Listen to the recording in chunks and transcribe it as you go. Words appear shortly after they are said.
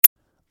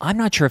I'm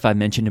not sure if I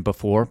mentioned it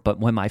before, but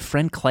when my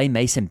friend Clay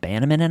Mason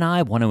Bannerman and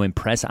I want to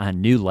impress our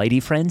new lady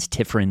friends,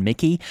 Tiffer and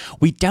Mickey,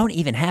 we don't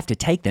even have to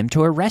take them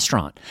to a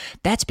restaurant.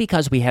 That's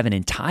because we have an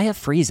entire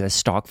freezer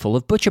stocked full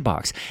of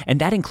ButcherBox,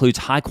 and that includes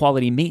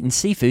high-quality meat and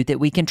seafood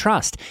that we can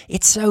trust.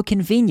 It's so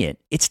convenient.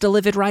 It's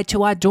delivered right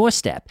to our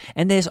doorstep,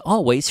 and there's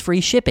always free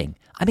shipping.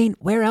 I mean,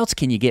 where else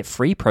can you get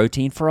free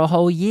protein for a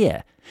whole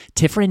year?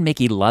 Tiffer and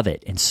Mickey love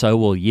it, and so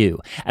will you.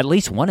 At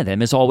least one of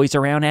them is always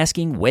around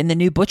asking when the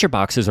new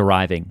ButcherBox is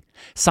arriving.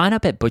 Sign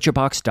up at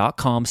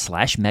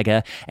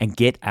butcherbox.com/mega and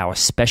get our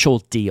special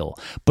deal.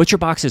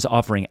 ButcherBox is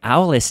offering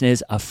our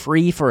listeners a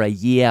free for a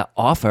year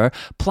offer,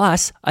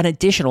 plus an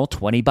additional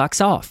 $20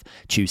 off.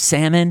 Choose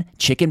salmon,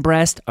 chicken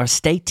breast, or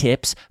steak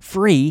tips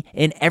free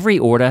in every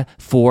order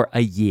for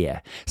a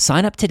year.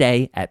 Sign up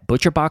today at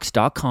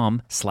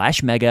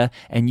butcherbox.com/mega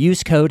and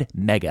use code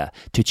MEGA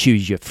to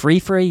choose your free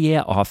for a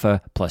year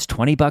offer plus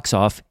 $20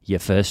 off your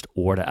first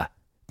order.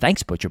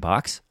 Thanks,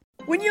 ButcherBox.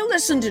 When you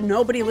listen to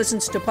Nobody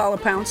Listens to Paula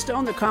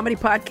Poundstone, the comedy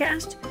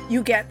podcast,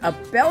 you get a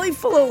belly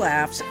full of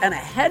laughs and a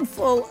head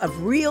full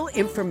of real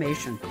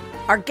information.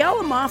 Our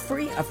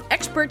gallimaufry of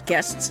expert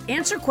guests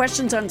answer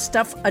questions on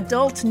stuff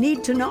adults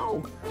need to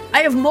know. I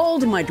have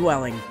mold in my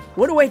dwelling.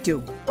 What do I do?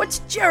 What's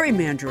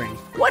gerrymandering?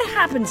 What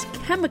happens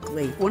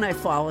chemically when I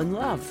fall in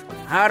love?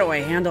 How do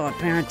I handle a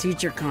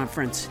parent-teacher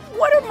conference?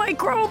 What are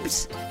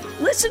microbes?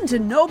 Listen to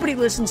Nobody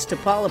Listens to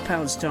Paula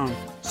Poundstone.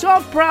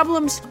 Solve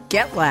problems,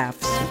 get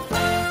laughs.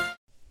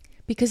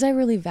 Because I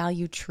really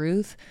value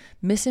truth,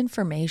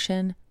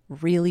 misinformation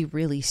really,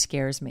 really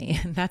scares me.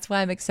 And that's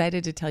why I'm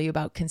excited to tell you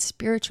about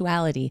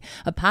Conspirituality,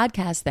 a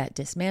podcast that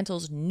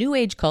dismantles New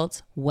Age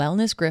cults,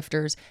 wellness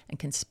grifters, and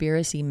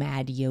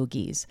conspiracy-mad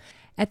yogis.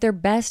 At their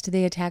best,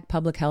 they attack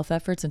public health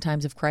efforts in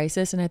times of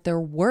crisis, and at their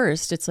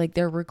worst, it's like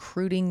they're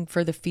recruiting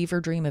for the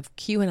fever dream of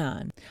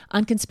QAnon.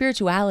 On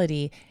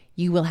Conspirituality,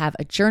 you will have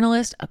a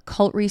journalist, a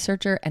cult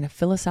researcher, and a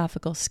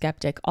philosophical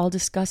skeptic all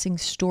discussing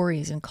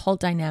stories and cult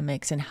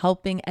dynamics and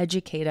helping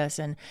educate us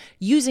and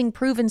using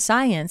proven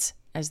science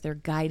as their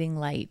guiding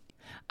light.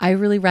 I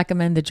really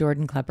recommend the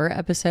Jordan Klepper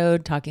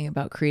episode talking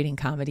about creating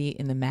comedy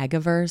in the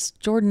MAGAverse.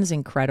 Jordan's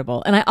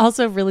incredible. And I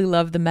also really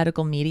love the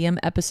medical medium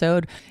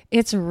episode.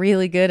 It's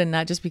really good, and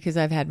not just because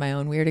I've had my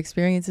own weird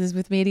experiences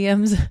with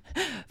mediums.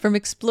 From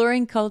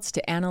exploring cults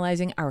to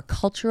analyzing our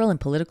cultural and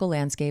political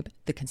landscape,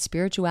 the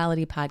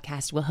Conspirituality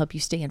podcast will help you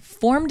stay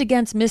informed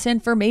against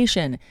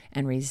misinformation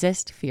and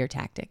resist fear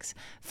tactics.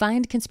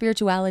 Find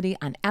Conspirituality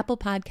on Apple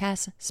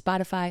Podcasts,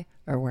 Spotify,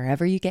 or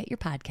wherever you get your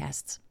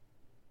podcasts.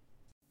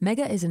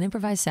 Mega is an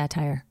improvised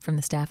satire from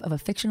the staff of a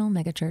fictional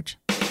megachurch.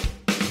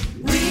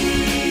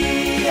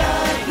 We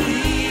are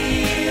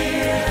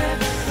here,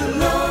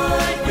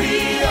 Lord,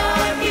 we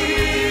are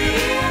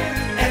here,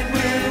 and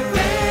we're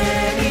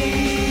ready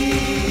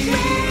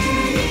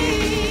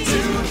to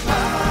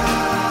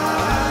podcast.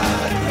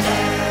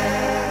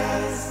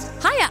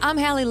 Hiya, I'm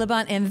Hallie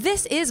Labont, and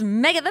this is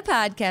Mega the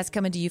Podcast,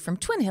 coming to you from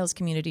Twin Hills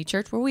Community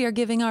Church, where we are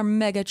giving our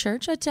mega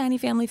church a tiny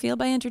family feel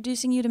by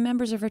introducing you to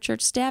members of our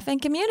church staff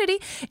and community.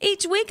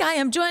 Each week, I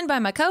am joined by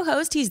my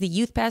co-host. He's the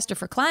youth pastor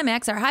for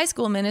Climax, our high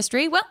school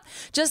ministry. Well,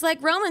 just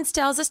like Romans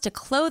tells us to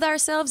clothe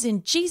ourselves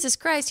in Jesus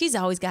Christ, he's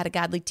always got a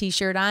godly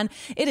t-shirt on.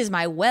 It is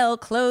my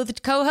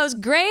well-clothed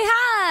co-host, Gray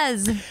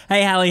Haas.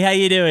 Hey, Hallie, how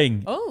you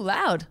doing? Oh,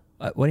 loud.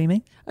 What do you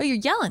mean? Oh, you're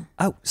yelling.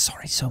 Oh,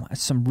 sorry so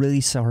much. I'm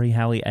really sorry,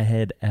 Hallie. I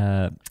had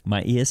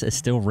my ears are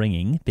still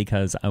ringing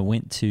because I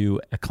went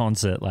to a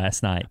concert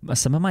last night.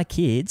 Some of my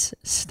kids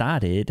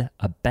started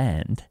a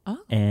band,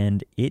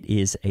 and it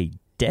is a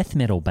death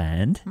metal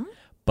band,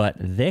 but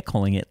they're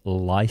calling it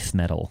life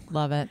metal.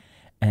 Love it.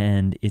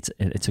 And it's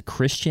a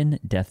Christian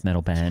death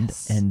metal band,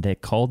 and they're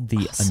called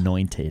The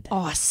Anointed.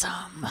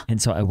 Awesome. And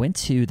so I went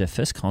to the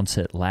first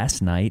concert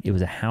last night. It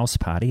was a house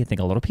party. I think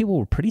a lot of people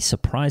were pretty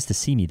surprised to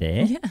see me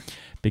there. Yeah.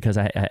 Because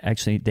I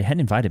actually, they hadn't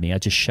invited me. I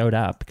just showed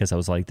up because I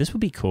was like, this would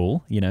be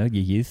cool. You know,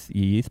 your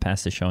youth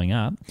pastor showing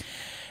up.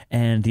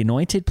 And The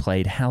Anointed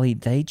played. Hallie,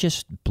 they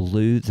just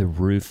blew the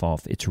roof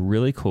off. It's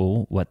really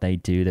cool what they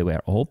do. They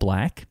wear all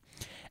black,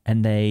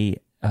 and they're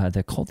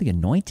called The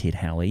Anointed,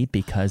 Hallie,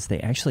 because they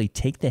actually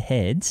take the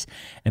heads,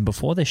 and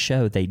before the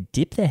show, they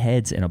dip their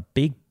heads in a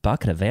big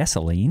bucket of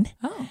Vaseline.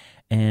 Oh.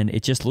 And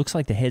it just looks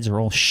like the heads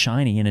are all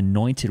shiny and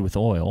anointed with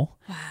oil.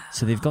 Wow.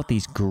 So they've got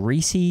these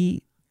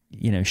greasy,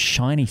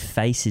 shiny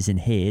faces and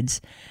heads,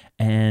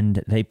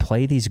 and they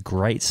play these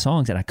great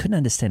songs. And I couldn't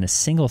understand a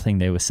single thing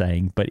they were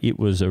saying, but it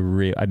was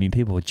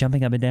people were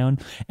jumping up and down.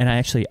 And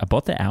I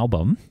bought the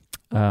album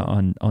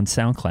on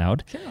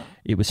SoundCloud. Cool.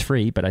 It was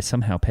free, but I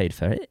somehow paid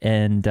for it.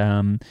 And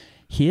I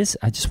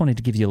just wanted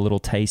to give you a little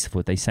taste of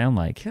what they sound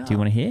like. Cool. Do you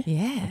want to hear?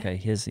 Yeah. Okay,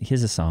 here's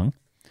a song.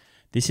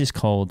 This is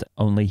called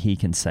Only He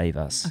Can Save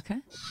Us. Okay.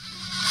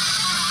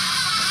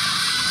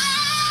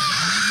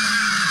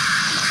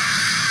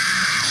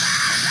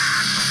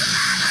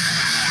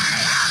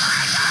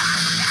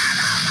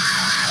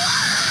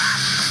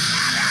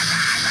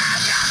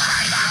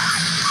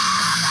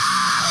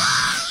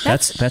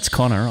 That's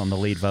Connor on the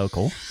lead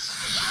vocal.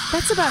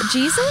 That's about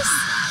Jesus?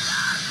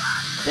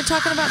 They're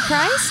talking about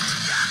Christ?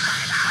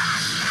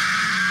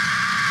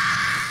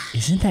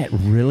 Isn't that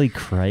really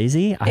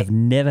crazy? I've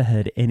never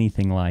heard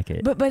anything like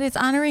it. But it's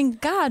honoring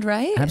God,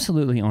 right?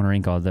 Absolutely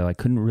honoring God, though. I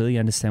couldn't really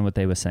understand what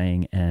they were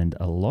saying, and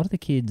a lot of the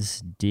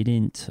kids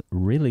didn't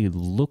really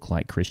look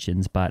like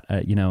Christians, but,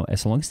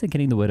 as long as they're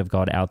getting the word of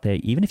God out there,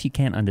 even if you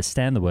can't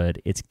understand the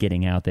word, it's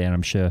getting out there, and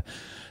I'm sure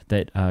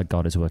that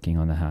God is working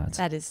on the hearts.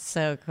 That is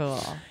so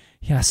cool.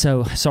 Yeah,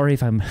 so sorry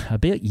if I'm a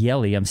bit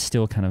yelly. I'm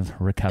still kind of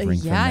recovering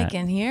from that. Yeah, I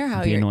can hear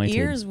how Be your anointed.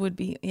 ears would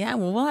be. Yeah,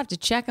 well, we'll have to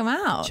check them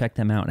out. Check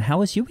them out. How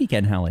was your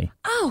weekend, Hallie?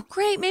 Oh,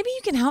 great. Maybe you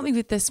can help me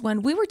with this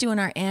one. We were doing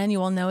our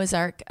annual Noah's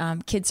Ark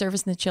Kid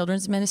Service in the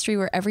Children's Ministry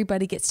where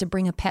everybody gets to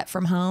bring a pet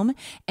from home.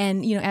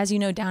 And, as you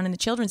know, down in the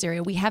children's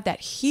area, we have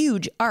that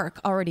huge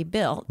ark already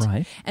built.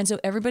 Right. And so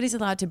everybody's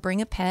allowed to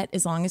bring a pet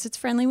as long as it's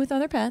friendly with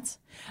other pets.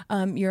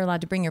 You're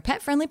allowed to bring your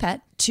pet-friendly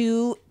pet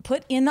to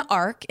put in the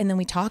ark, and then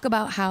we talk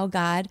about how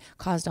God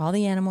caused all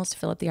the animals to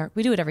fill up the ark.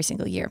 We do it every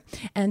single year.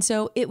 And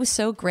so it was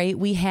so great.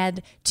 We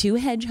had 2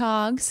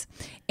 hedgehogs,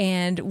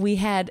 and we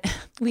had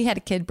a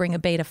kid bring a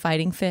betta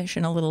fighting fish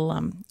in a little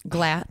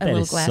glass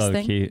so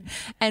thing. Cute.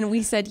 And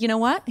we said, you know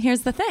what?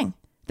 Here's the thing.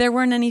 There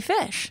weren't any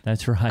fish.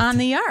 That's right. On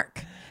the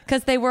ark.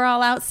 Because they were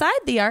all outside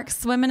the ark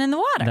swimming in the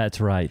water. That's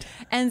right.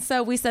 And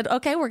so we said,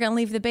 okay, we're going to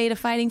leave the betta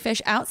fighting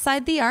fish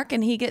outside the ark,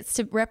 and he gets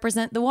to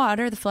represent the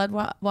water, the flood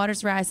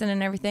water's rising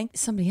and everything.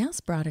 Somebody else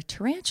brought a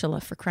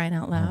tarantula, for crying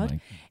out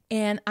loud.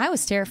 And I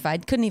was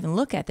terrified, couldn't even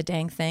look at the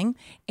dang thing.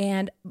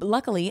 And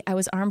luckily, I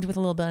was armed with a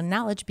little bit of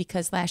knowledge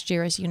because last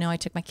year, as you know, I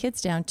took my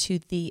kids down to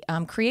the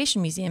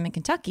Creation Museum in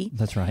Kentucky.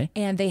 That's right.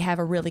 And they have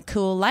a really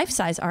cool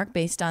life-size ark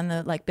based on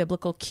the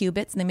biblical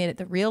cubits. And they made it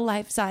the real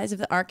life size of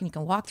the ark. And you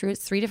can walk through it.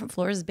 It's 3 different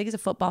floors, as big as a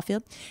football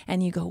field.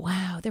 And you go,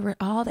 wow, there were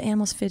all the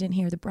animals fit in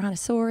here. The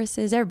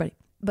brontosauruses, everybody.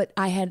 But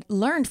I had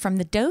learned from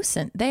the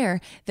docent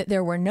there that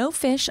there were no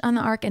fish on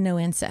the ark and no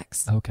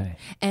insects. Okay.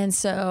 And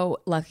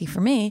so, lucky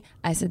for me,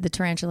 I said the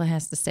tarantula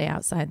has to stay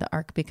outside the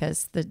ark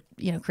because the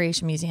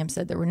Creation Museum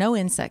said there were no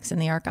insects in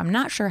the ark. I'm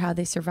not sure how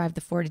they survived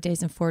the 40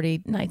 days and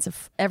 40 nights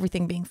of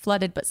everything being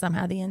flooded, but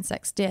somehow the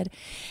insects did.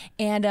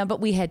 And but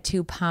we had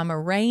 2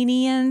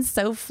 Pomeranians,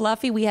 so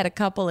fluffy. We had a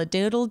couple of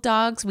doodle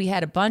dogs. We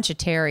had a bunch of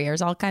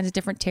terriers, all kinds of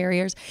different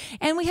terriers.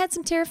 And we had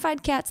some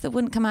terrified cats that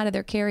wouldn't come out of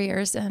their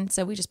carriers. And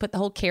so we just put the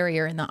whole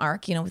carrier in the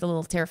ark, with a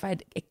little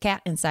terrified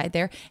cat inside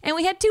there. And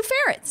we had 2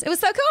 ferrets. It was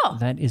so cool.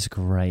 That is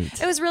great.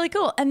 It was really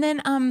cool. And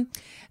then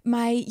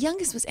my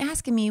youngest was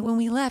asking me when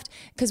we left,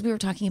 because we were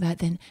talking about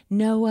then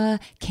Noah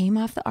came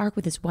off the ark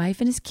with his wife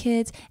and his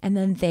kids, and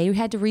then they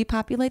had to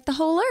repopulate the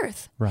whole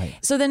earth. Right.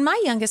 So then my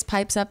youngest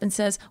pipes up and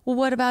says, well,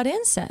 what about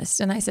incest?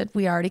 And I said,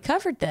 we already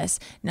covered this.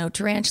 No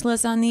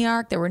tarantulas on the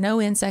ark. There were no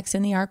insects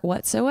in the ark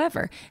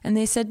whatsoever. And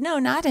they said, no,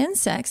 not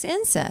insects,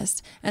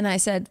 incest. And I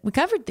said, we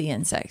covered the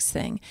insects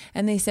thing.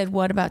 And they said,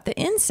 what about the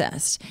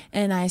incest?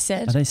 And I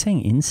said, Are they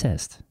saying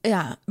incest?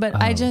 yeah, but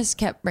I just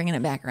kept bringing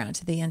it back around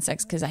to the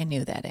insects because I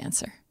knew that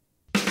answer.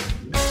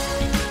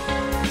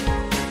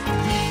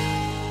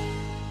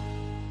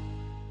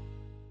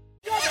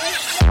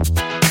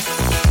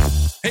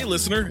 Hey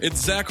listener,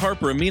 it's Zach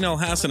Harper, Amin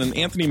Al-Hassan, and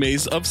Anthony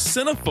Mays of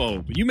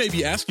Cinephobe. You may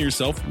be asking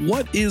yourself,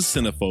 what is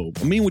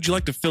Cinephobe? Amin, would you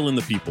like to fill in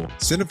the people?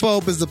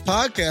 Cinephobe is the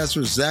podcast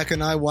where Zach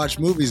and I watch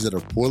movies that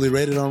are poorly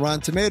rated on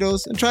Rotten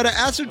Tomatoes and try to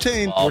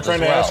ascertain We're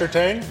trying to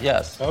ascertain?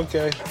 Yes.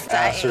 Okay.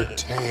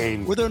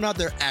 Ascertain. whether or not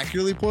they're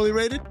accurately poorly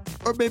rated,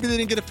 or maybe they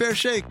didn't get a fair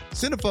shake.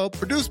 Cinephobe,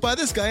 produced by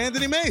this guy,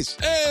 Anthony Mays.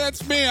 Hey,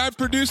 that's me. I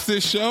produced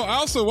this show. I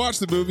also watch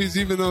the movies,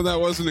 even though that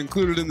wasn't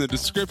included in the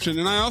description,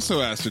 and I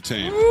also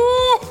ascertain.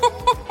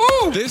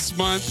 This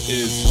month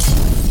is...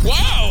 Wow!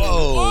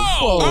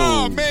 Whoa.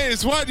 Oh,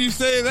 Maze, why do you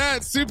say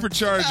that?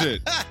 Supercharge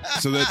it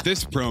so that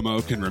this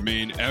promo can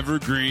remain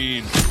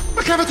evergreen.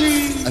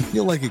 I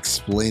feel like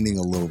explaining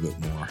a little bit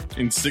more.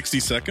 In 60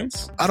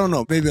 seconds? I don't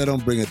know. Maybe I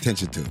don't bring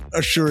attention to it.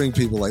 Assuring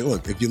people like,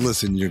 look, if you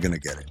listen, you're going to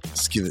get it.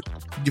 Just give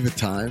it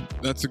time.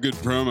 That's a good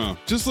promo.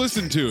 Just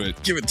listen to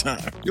it. Give it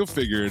time. You'll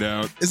figure it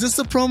out. Is this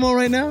the promo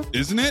right now?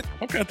 Isn't it?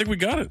 Okay, I think we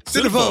got it.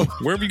 Cinephobe.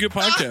 Wherever you get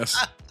podcasts.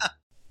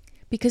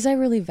 Because I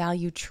really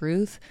value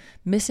truth,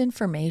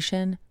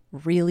 misinformation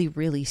really,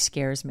 really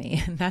scares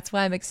me. And that's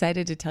why I'm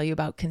excited to tell you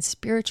about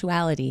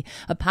Conspirituality,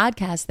 a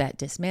podcast that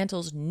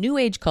dismantles New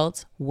Age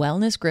cults,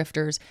 wellness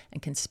grifters,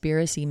 and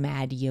conspiracy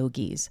mad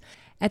yogis.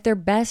 At their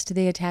best,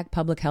 they attack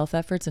public health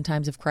efforts in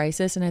times of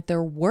crisis, and at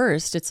their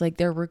worst, it's like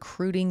they're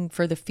recruiting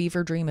for the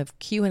fever dream of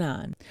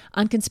QAnon.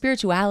 On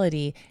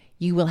Conspirituality,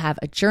 you will have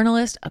a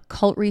journalist, a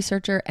cult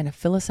researcher, and a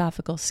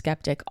philosophical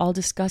skeptic all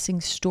discussing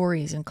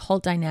stories and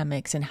cult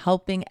dynamics and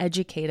helping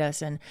educate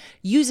us and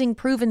using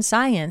proven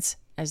science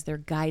as their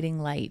guiding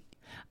light.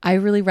 I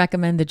really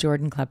recommend the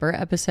Jordan Klepper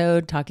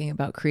episode talking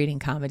about creating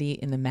comedy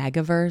in the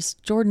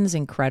MAGAverse. Jordan's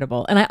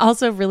incredible. And I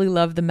also really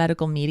love the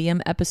medical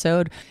medium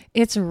episode.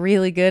 It's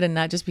really good, and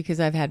not just because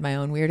I've had my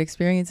own weird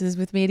experiences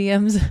with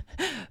mediums.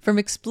 From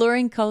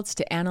exploring cults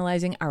to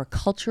analyzing our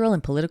cultural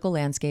and political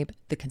landscape,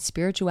 the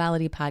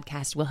Conspirituality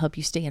podcast will help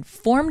you stay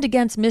informed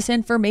against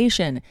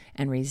misinformation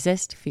and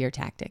resist fear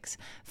tactics.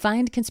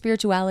 Find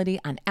Conspirituality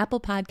on Apple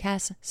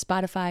Podcasts,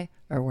 Spotify,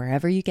 or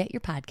wherever you get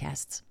your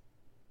podcasts.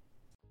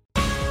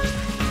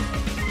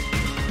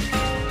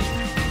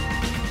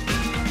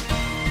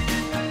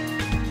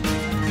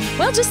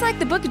 Well, just like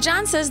the book of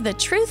John says, the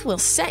truth will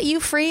set you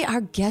free.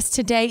 Our guest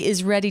today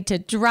is ready to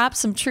drop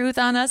some truth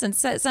on us and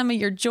set some of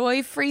your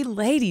joy free.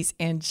 Ladies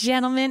and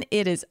gentlemen,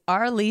 it is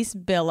Arlise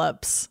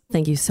Billups.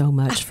 Thank you so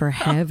much for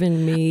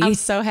having me. I'm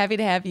so happy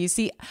to have you.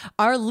 See,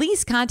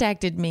 Arlise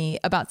contacted me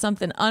about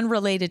something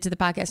unrelated to the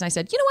podcast, and I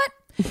said, you know what?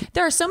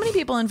 There are so many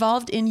people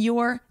involved in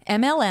your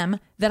MLM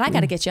that I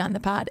got to get you on the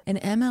pod.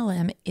 And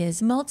MLM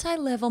is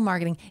multi-level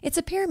marketing. It's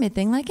a pyramid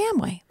thing like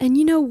Amway. And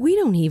we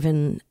don't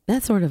even,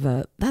 that's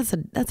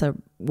a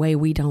way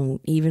we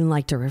don't even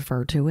like to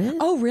refer to it.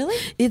 Oh, really?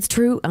 It's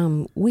true.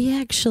 We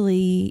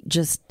actually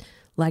just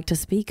like to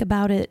speak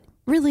about it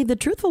really the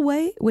truthful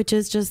way, which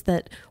is just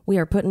that we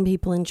are putting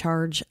people in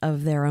charge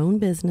of their own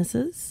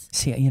businesses.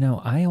 See,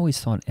 I always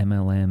thought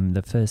MLM,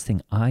 the first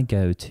thing I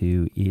go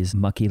to is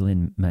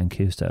Makilin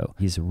Mancuso.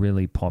 He's a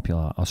really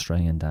popular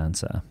Australian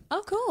dancer.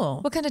 Oh,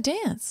 cool. What kind of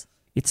dance?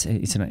 It's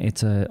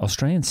an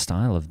Australian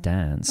style of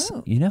dance.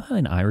 Oh. You know how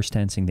in Irish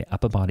dancing the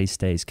upper body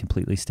stays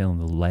completely still and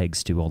the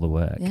legs do all the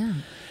work? Yeah.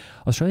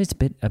 Australia's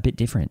a bit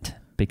different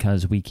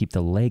because we keep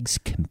the legs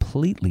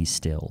completely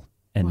still.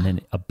 And then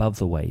above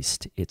the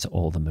waist, it's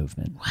all the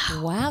movement.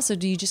 Wow. So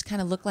do you just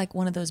kind of look like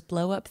one of those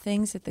blow-up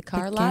things at the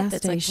car The lot? gas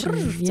That's station.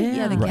 like,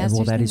 Yeah. the Right, gas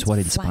well, station that is what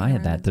that's flying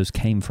inspired that. around. Those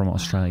came from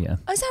Australia.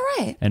 Oh, is that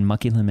right? And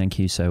Makilin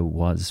Mancuso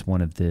was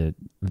one of the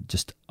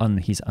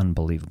he's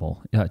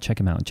unbelievable.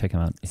 Check him out on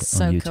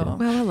So YouTube. cool.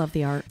 Well, I love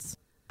the arts.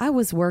 I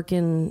was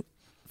working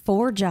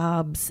 4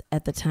 jobs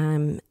at the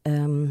time,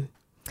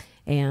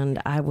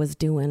 and I was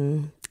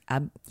doing,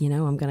 I'm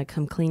going to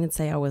come clean and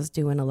say I was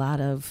doing a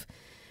lot of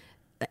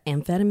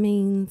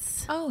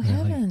amphetamines Oh,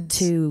 heavens.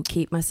 to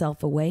keep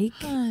myself awake.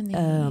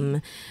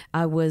 Honey.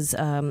 I was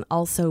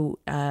also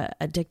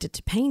addicted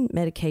to pain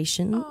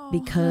medication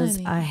because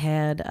honey. I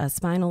had a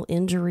spinal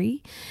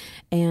injury,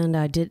 and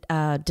I did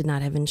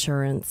not have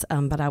insurance,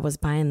 but I was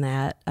buying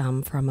that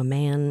from a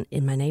man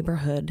in my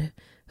neighborhood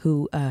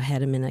who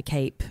had him in a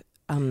cape.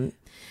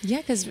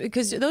 Yeah, because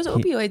those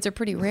opioids are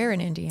pretty rare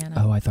in Indiana.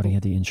 Oh, I thought he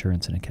had the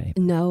insurance in a cape.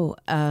 No,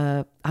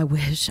 I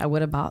wish I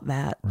would have bought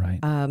that, Right.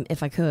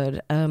 if I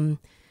could.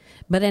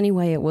 But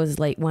anyway, it was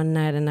late one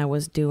night, and I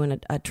was doing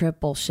a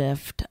triple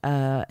shift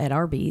at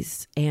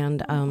Arby's,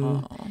 and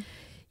all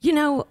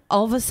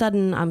of a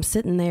sudden I'm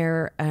sitting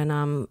there, and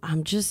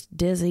I'm just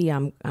dizzy.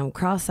 I'm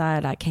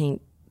cross-eyed. I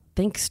can't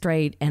think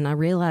straight, and I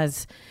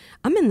realize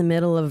I'm in the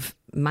middle of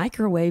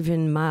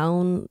microwaving my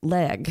own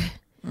leg.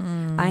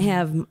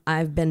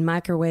 I've been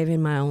microwaving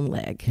my own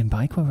leg. You're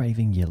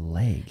microwaving your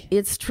leg.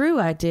 It's true.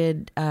 I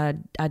did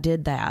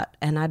that,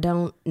 and I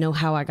don't know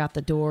how I got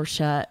the door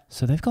shut.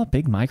 So they've got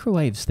big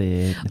microwaves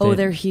there. Oh,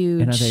 they're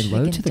huge. And are they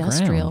low Big to the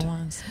industrial ground?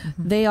 ones.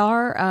 They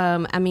are.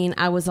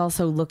 I was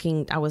also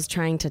looking. I was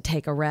trying to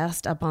take a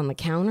rest up on the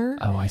counter.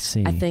 Oh, I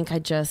see. I think I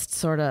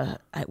just I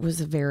was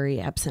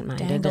very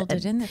absent-minded. Dangled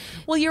it in there.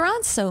 Well, you're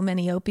on so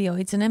many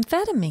opioids and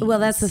amphetamines. Well,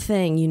 that's the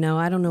thing.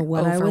 I don't know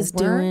what I was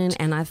doing, Overworked.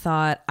 and I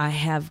thought I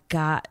have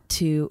got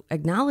to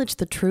acknowledge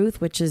the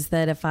truth, which is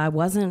that if I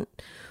wasn't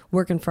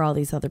working for all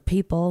these other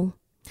people,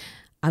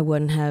 I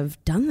wouldn't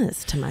have done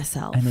this to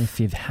myself. And if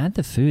you've had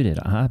the food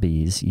at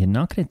Arby's, you're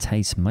not going to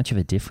taste much of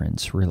a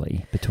difference,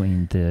 really,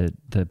 between the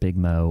Big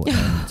Mo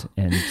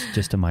and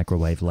just a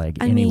microwave leg.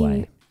 I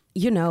anyway,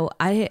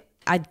 mean,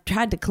 I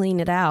tried to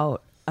clean it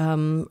out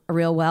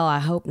real well. I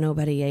hope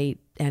nobody ate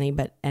any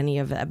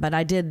of it, but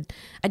I did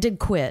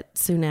quit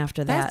soon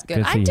after That's that. good.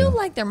 Good for I do you.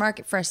 like their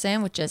market fresh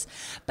sandwiches.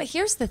 But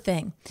here's the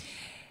thing.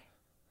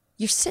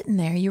 You're sitting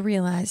there, you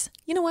realize,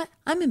 you know what?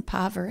 I'm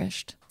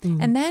impoverished.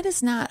 And that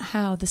is not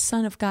how the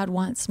Son of God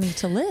wants me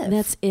to live.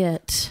 That's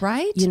it.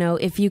 Right?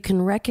 If you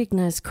can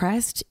recognize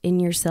Christ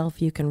in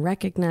yourself, you can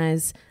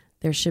recognize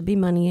there should be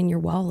money in your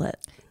wallet.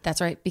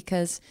 That's right,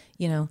 because,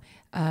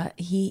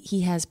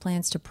 he has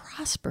plans to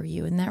prosper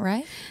you. Isn't that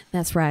right?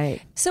 That's right.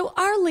 So,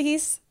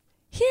 Arlise,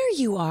 here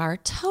you are,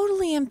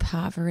 totally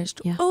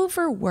impoverished, Yeah.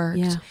 overworked.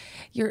 Yeah.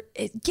 You're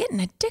getting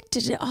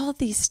addicted to all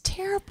these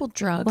terrible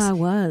drugs. Well, I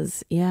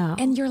was. Yeah.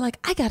 And you're like,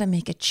 I got to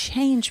make a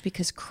change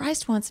because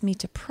Christ wants me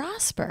to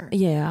prosper.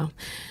 Yeah.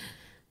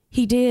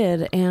 He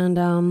did.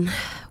 And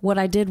what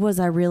I did was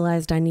I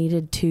realized I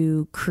needed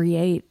to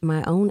create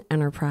my own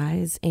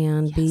enterprise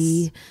and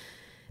be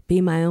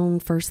my own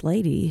first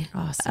lady.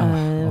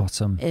 Awesome.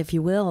 awesome. If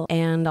you will,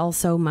 and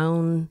also my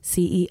own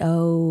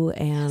CEO.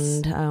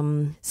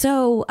 And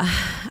so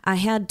I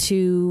had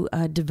to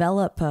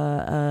develop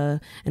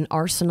an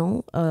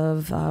arsenal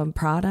of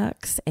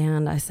products,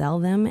 and I sell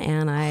them.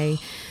 And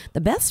the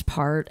best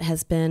part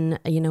has been,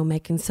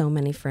 making so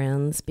many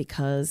friends,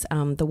 because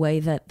the way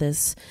that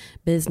this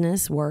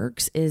business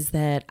works is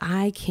that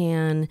I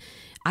can,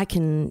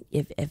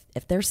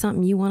 if there's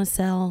something you want to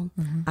sell,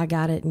 I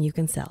got it, and you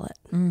can sell it.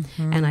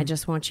 And I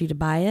just want you to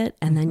buy it,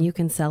 and then you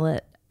can sell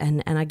it.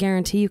 And I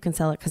guarantee you can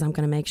sell it, because I'm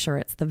going to make sure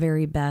it's the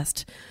very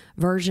best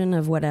version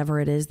of whatever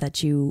it is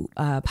that you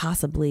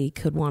possibly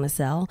could want to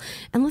sell.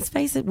 And let's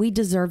face it, we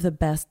deserve the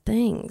best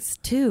things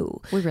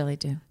too. We really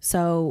do.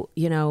 So,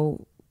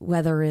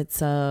 whether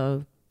it's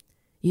a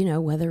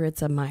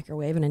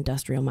microwave, an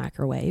industrial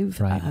microwave,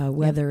 Right.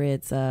 whether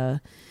it's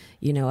a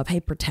a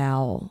paper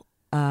towel,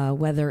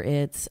 whether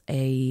it's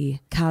a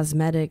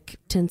cosmetic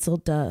tinsel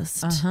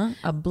dust,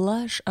 a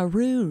blush, a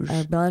rouge,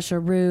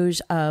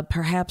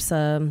 perhaps,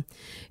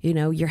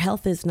 your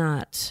health is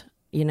not,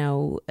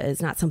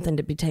 is not something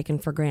to be taken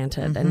for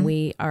granted.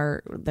 And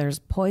there's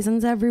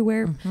poisons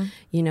everywhere.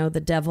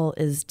 The devil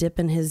is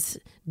dipping his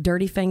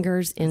dirty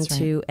fingers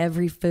into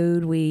every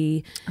food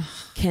we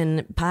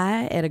can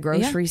buy at a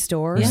grocery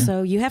store. Yeah.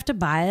 So you have to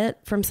buy it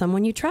from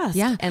someone you trust.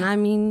 Yeah. And I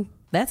mean,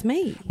 that's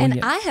me. And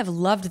I have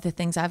loved the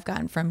things I've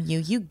gotten from you.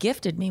 You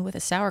gifted me with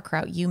a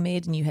sauerkraut you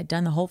made, and you had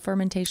done the whole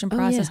fermentation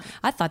process. yeah.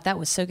 I thought that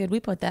was so good.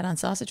 We put that on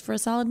sausage for a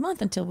solid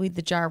month until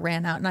the jar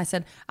ran out. And I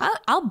said,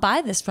 I'll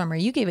buy this from her.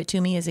 You gave it to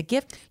me as a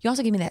gift. You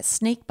also gave me that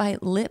snake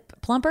bite lip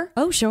plumper.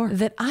 Oh, sure.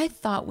 That I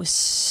thought was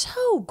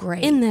so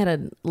great. Isn't that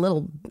a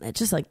little, it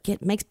just like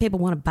it makes people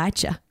want to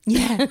bite you.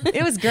 Yeah,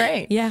 it was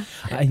great. Yeah.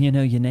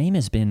 Your name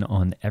has been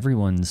on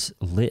everyone's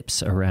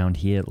lips around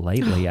here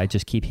lately. I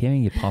just keep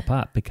hearing you pop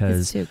up because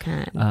It's too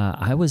kind.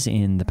 I was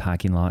in the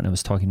parking lot and I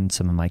was talking to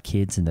some of my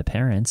kids and the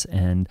parents,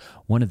 and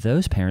one of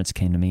those parents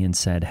came to me and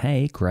said,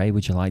 "Hey, Gray,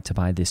 would you like to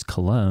buy this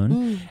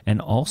cologne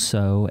and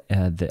also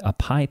a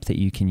pipe that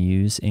you can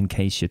use in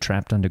case you're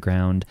trapped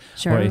underground,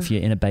 Sure. or if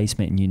you're in a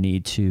basement and you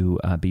need to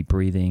be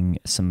breathing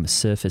some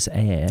surface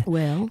air,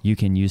 Well, you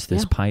can use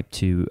this yeah. pipe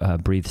to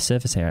breathe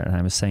surface air." And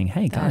I was saying,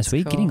 "Hey, guys, That's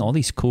we're cool. getting all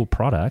these cool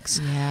products."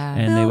 Yeah.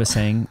 And they Well- were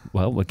saying,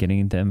 well, we're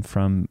getting them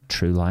from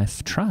True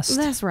Life Trust.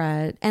 That's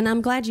right. And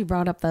I'm glad you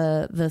brought up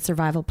the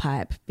survival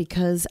pipe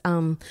because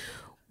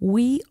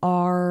we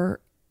are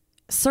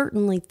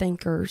certainly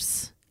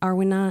thinkers, are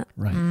we not?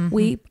 Right.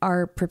 We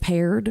are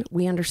prepared.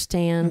 We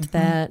understand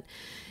that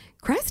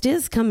Christ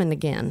is coming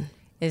again.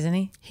 Isn't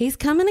he? He's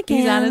coming again.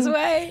 He's on his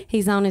way.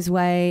 He's on his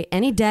way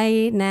any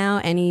day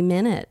now, any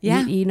minute.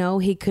 Yeah.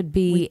 He could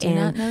be. We do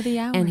not know the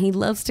hour. And he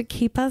loves to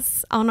keep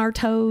us on our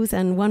toes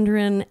and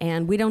wondering,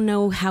 and we don't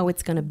know how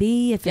it's going to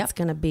be, if it's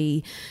going to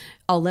be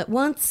all at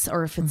once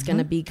or if it's going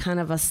to be kind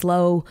of a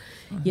slow,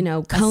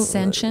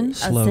 Ascension.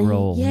 Slow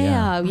roll,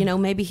 Yeah.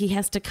 Maybe he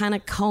has to kind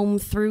of comb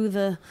through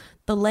the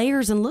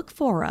layers and look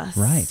for us.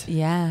 Right.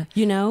 Yeah.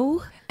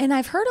 And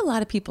I've heard a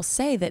lot of people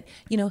say that,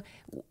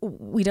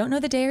 we don't know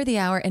the day or the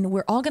hour, and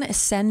we're all going to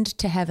ascend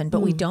to heaven,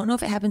 but we don't know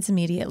if it happens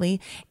immediately.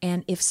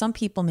 And if some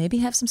people maybe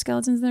have some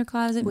skeletons in their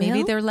closet, maybe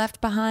Well- they're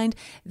left behind,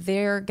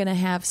 they're going to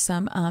have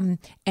some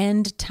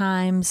end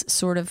times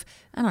sort of,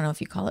 I don't know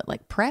if you call it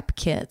like prep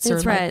kits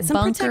That's or right. like Some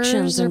bunkers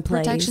protections or in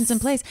place. protections in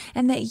place.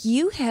 And that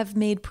you have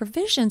made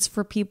provisions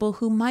for people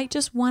who might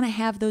just want to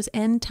have those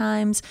end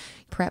times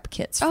prep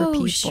kits for Oh,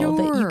 people.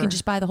 That you sure. can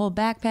just buy the whole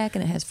backpack,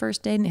 and it has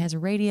first aid, and it has a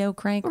radio,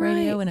 crank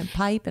radio, Right. and a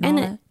pipe and all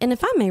that. And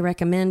if I may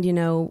recommend,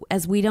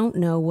 as we don't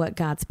know what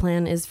God's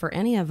plan is for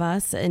any of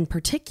us in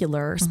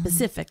particular,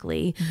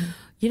 specifically,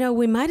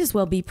 we might as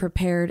well be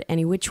prepared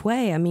any which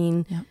way. I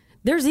mean,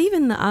 there's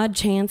even the odd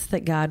chance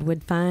that God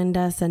would find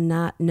us and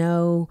not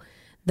know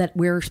that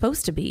we're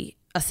supposed to be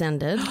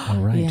ascended. All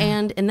right. Yeah.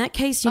 And in that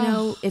case,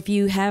 if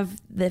you have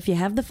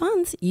the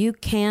funds, you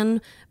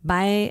can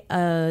buy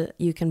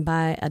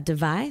a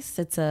device.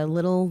 It's a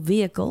little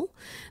vehicle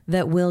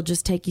that will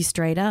just take you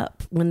straight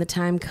up when the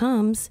time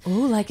comes. Oh,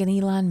 like an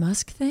Elon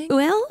Musk thing?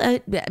 Well,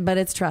 but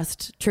it's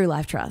True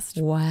Life Trust.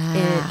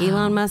 Wow.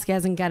 Elon Musk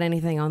hasn't got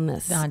anything on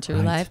this. On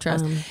True Life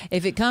Trust.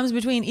 If it comes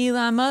between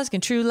Elon Musk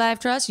and True Life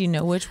Trust, you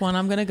know which one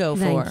I'm going to go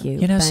for. Thank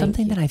you. Something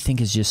Thank you. that I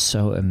think is just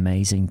so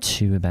amazing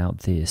too about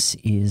this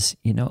is,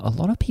 a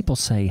lot of people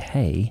say,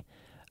 hey,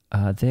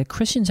 there are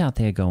Christians out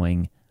there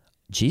going,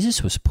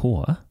 Jesus was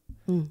poor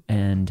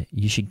and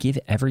you should give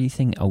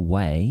everything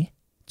away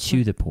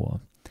to the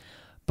poor.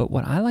 But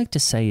what I like to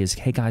say is,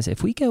 hey guys,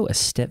 if we go a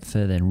step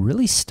further and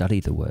really study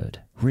the word,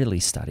 really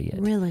study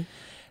it, Really?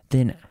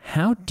 then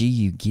how do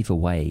you give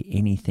away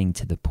anything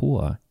to the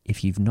poor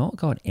if you've not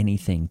got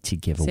anything to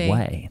give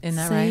away? Isn't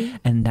that See? right?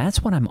 And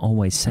that's what I'm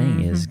always saying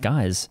is,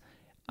 guys,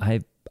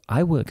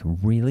 I work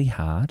really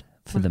hard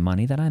for the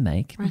money that I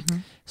make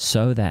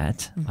so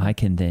that I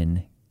can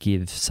then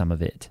give some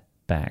of it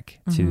back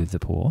to the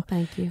poor.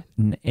 Thank you.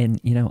 And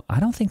I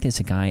don't think there's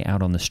a guy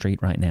out on the street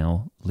right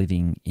now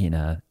living in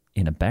a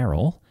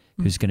barrel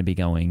who's going to be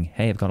going,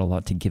 hey, I've got a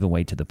lot to give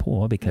away to the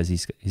poor, because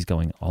he's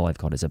going, all I've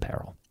got is a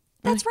barrel.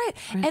 That's right.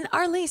 And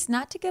Arlise,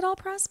 not to get all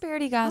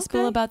prosperity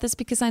gospel about this,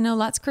 because I know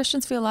lots of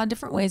Christians feel a lot of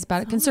different ways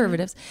about it,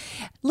 conservatives.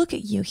 Look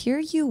at you. Here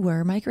you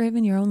were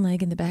microwaving your own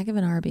leg in the back of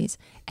an Arby's.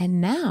 And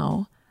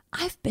now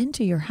I've been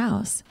to your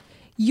house.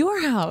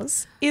 Your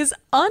house is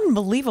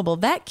unbelievable.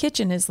 That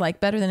kitchen is like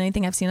better than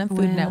anything I've seen on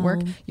Food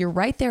Network. You're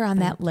right there on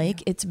that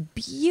lake. It's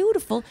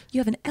beautiful. You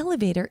have an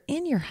elevator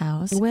in your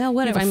house. Well,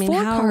 what You if, have a how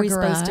are four-car we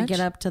supposed to garage. get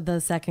up to the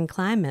second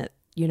climate?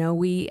 You're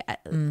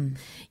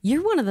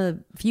one of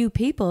the few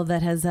people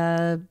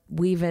that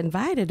we've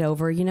invited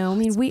over,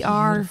 we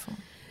are,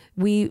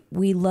 we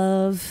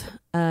love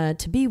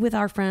to be with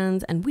our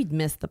friends, and we'd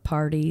miss the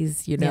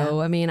parties, you know.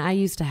 Yeah. I mean, I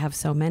used to have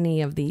so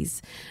many of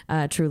these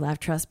True Life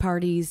Trust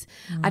parties.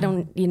 I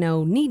don't,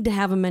 need to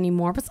have them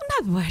anymore, but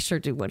sometimes I sure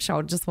do wish I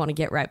would just want to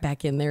get right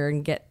back in there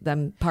and get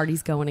them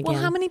parties going again.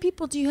 Well, how many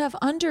people do you have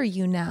under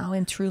you now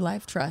in True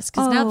Life Trust?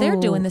 Because now they're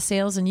doing the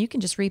sales and you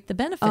can just reap the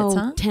benefits,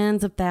 huh?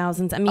 Tens of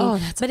thousands. I mean,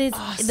 that's but it's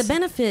awesome. the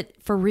benefit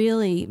for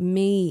really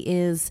me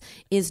is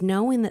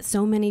knowing that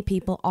so many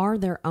people are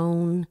their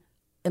own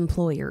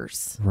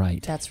employers.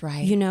 Right. That's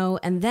right.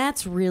 And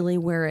that's really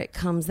where it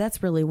comes.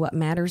 That's really what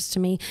matters to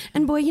me.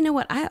 And boy, you know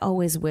what? I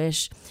always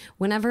wish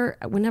whenever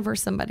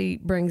somebody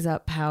brings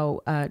up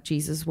how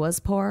Jesus was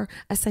poor,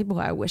 I say, boy,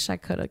 I wish I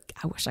could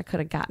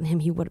have gotten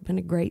him. He would have been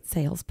a great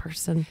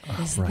salesperson.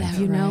 Isn't that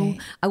You know, right?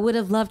 I would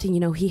have loved him.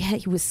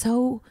 He was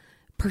so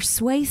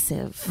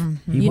persuasive.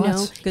 He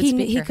was. Good He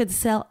speaker. could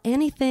sell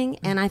anything.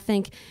 And I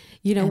think,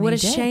 And what a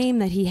he did. shame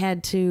that he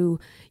had to,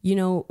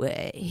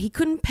 he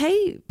couldn't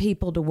pay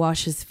people to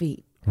wash his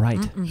feet.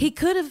 Right. He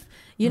could have,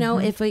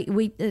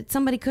 if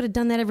somebody could have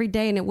done that every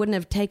day, and it wouldn't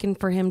have taken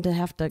for him to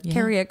have to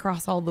carry it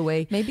across all the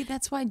way. Maybe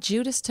that's why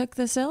Judas took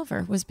the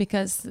silver, was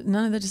because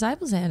none of the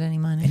disciples had any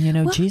money.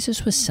 And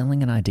Jesus was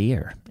selling an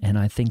idea, and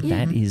I think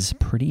that is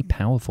pretty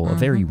powerful, a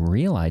very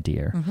real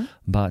idea,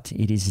 but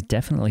it is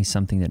definitely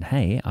something that,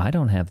 hey, I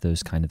don't have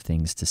those kind of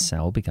things to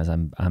sell because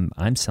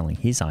I'm selling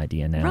his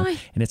idea now. Right.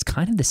 And it's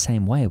kind of the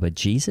same way where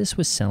Jesus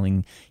was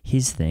selling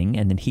his thing,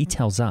 and then he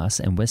tells us,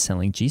 and we're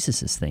selling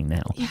Jesus's thing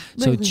now.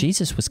 So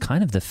Jesus was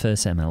kind of the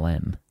first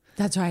MLM.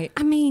 That's right.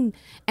 I mean,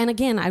 and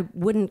again, I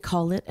wouldn't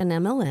call it an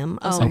MLM.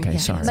 Okay,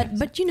 sorry.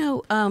 But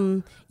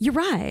you're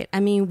right. I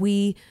mean,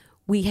 we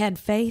had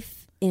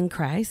faith in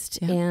Christ,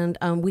 and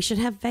we should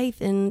have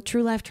faith in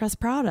True Life Trust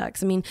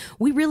products. I mean,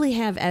 we really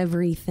have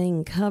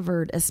everything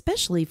covered,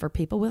 especially for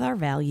people with our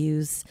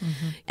values.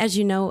 As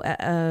you know,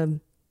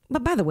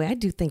 but by the way, I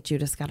do think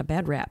Judas got a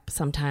bad rap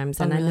sometimes,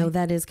 and really? I know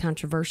that is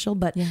controversial,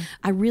 but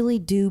I really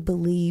do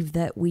believe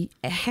that we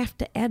have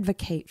to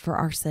advocate for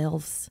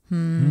ourselves.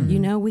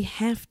 We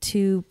have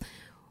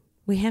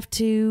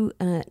to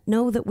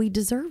know that we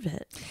deserve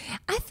it.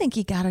 I think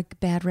he got a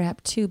bad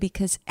rap too,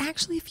 because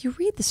actually, if you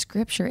read the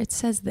scripture, it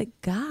says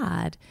that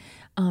God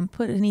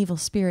put an evil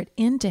spirit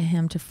into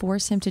him to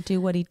force him to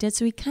do what he did.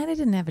 So he kind of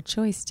didn't have a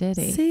choice, did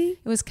he? See?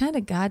 It was kind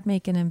of God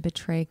making him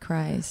betray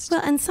Christ.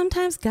 Well, and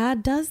sometimes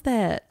God does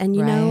that. And,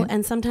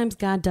 and sometimes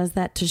God does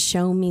that to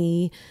show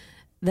me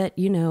that,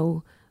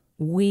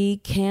 we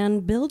can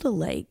build a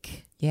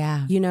lake.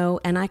 Yeah.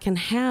 And I can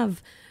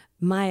have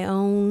my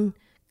own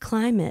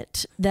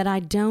climate, that I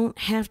don't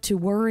have to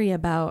worry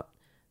about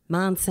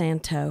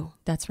Monsanto.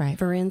 That's right.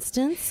 For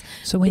instance.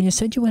 So when you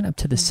said you went up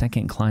to the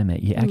second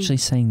climate, you're actually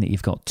saying that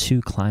you've got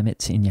two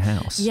climates in your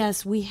house.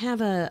 Yes, we have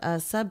a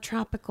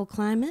subtropical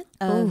climate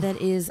that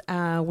is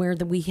where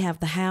we have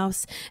the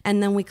house,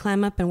 and then we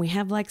climb up and we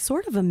have like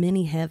sort of a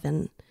mini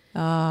heaven.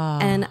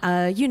 And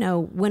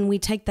when we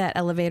take that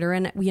elevator,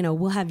 and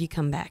we'll have you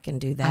come back and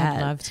do that.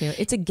 I'd love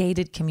to. It's a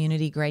gated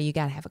community, Gray. You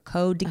got to have a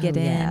code to get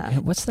in. yeah.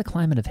 What's the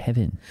climate of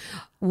heaven?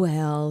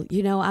 Well,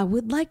 I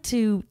would like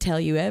to tell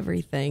you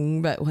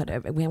everything, but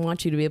whatever. We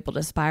want you to be able to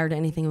aspire to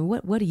anything.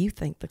 What do you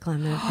think the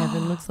climate of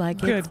heaven looks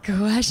like? Good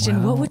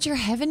question. Well, what would your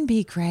heaven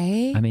be,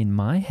 Gray? I mean,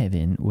 my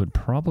heaven would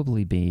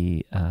probably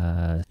be,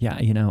 I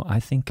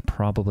think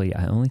probably,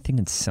 I only think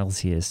in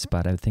Celsius,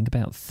 but I would think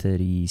about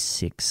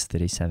 36,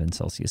 37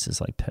 Celsius is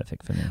like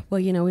perfect for me.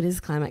 Well, it is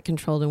climate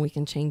controlled, and we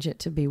can change it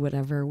to be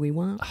whatever we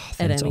want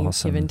at that's any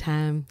awesome. given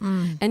time.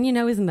 And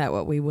isn't that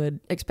what we would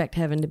expect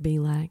heaven to be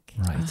like?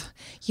 Right.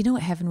 You know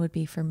what heaven would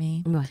be for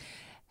me? What?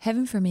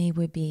 Heaven for me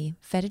would be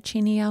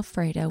fettuccine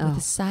Alfredo with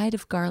a side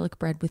of garlic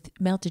bread with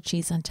melted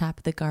cheese on top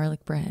of the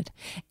garlic bread.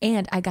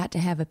 And I got to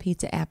have a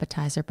pizza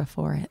appetizer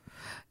before it.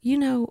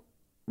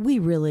 We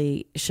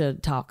really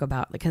should talk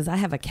about, because I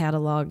have a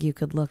catalog you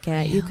could look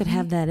at. You could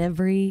have that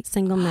every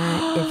single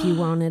night if you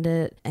wanted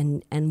it.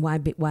 And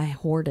why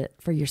hoard it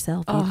for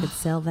yourself? You could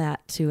sell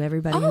that to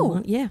everybody who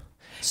wants. Yeah.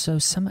 So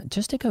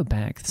just to go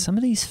back, some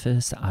of these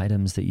first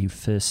items that you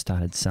first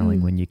started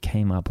selling when you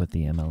came up with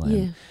the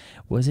MLM,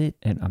 was it,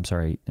 and I'm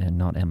sorry, and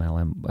not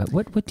MLM,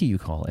 what do you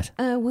call it?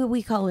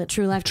 We call it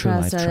True Life True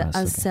Trust, Life Trust,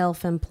 a okay.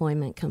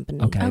 self-employment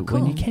company. Okay, Oh, cool.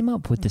 when you came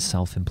up with the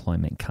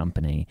self-employment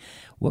company,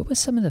 what were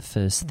some of the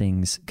first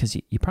things, because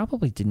you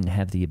probably didn't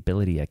have the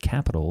ability or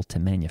capital to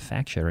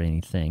manufacture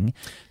anything,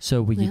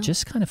 so were you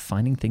just kind of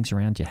finding things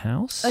around your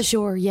house?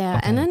 Sure, yeah.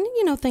 Okay. And then,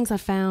 things I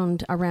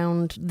found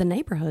around the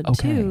neighborhood,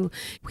 Okay. too.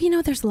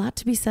 Well, there's a lot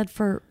to be said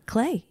for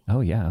Clay,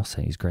 Oh yeah, I'll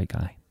say he's a great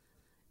guy.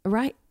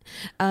 right?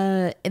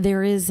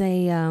 There's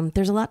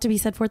a lot to be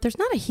said for it. There's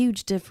not a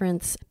huge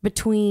difference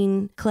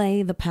between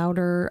clay, the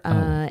powder,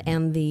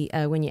 and the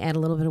when you add a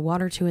little bit of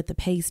water to it, the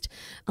paste.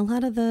 A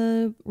lot of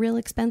the real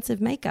expensive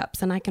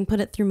makeups, and I can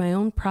put it through my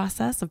own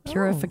process of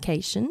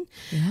purification,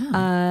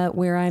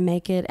 where I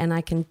make it, and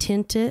I can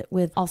tint it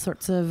with all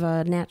sorts of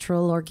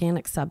natural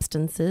organic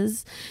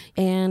substances.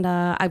 And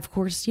of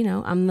course,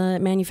 I'm the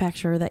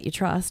manufacturer that you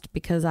trust,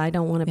 because I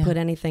don't want to put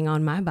anything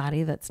on my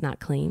body that's not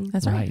clean.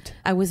 That's right. Right.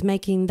 I was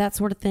making that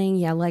sort of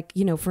something, like,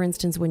 for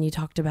instance, when you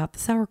talked about the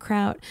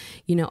sauerkraut,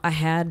 I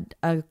had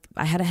a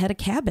head of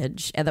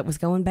cabbage that was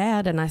going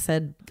bad, and I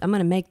said, I'm going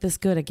to make this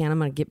good again. I'm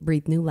going to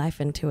breathe new life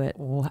into it.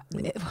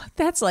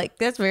 That's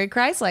very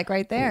Christ-like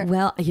right there.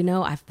 Well,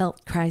 I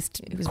felt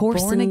Christ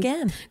born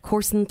again,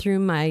 coursing through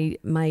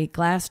my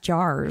glass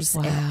jars.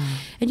 Wow.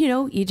 And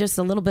you just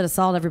a little bit of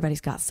salt.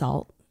 Everybody's got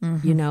salt.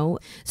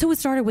 So it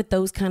started with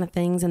those kind of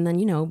things. And then,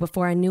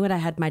 before I knew it, I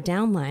had my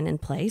downline in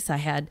place. I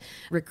had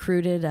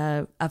recruited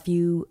a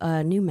few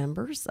new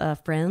members,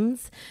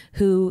 friends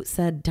who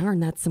said,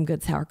 darn, that's some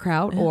good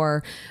sauerkraut. Yeah.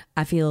 Or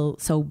I feel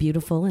so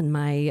beautiful in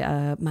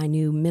my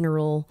new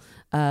mineral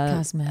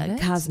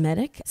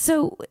cosmetic.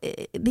 So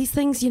these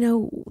things,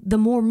 the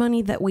more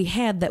money that we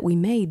had, that we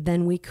made,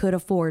 then we could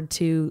afford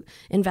to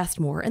invest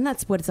more. And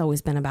that's what it's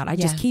always been about. I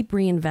just keep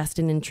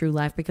reinvesting in True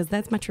Life because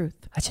that's my truth.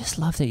 I just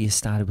love that you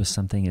started with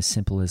something as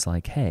simple as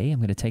like, hey, I'm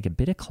going to take a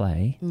bit of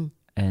clay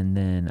and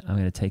then I'm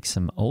going to take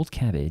some old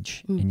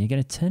cabbage and you're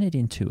going to turn it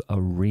into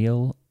a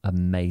real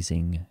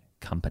amazing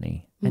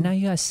company. And now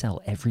you guys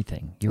sell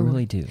everything. You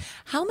really do.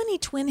 How many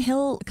Twin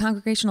Hill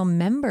congregational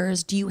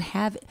members do you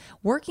have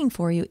working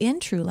for you in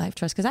True Life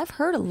Trust? Because I've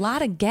heard a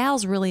lot of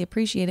gals really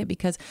appreciate it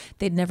because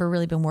they'd never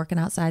really been working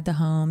outside the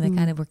home. They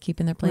kind of were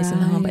keeping their place in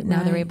the home, but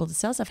now they're able to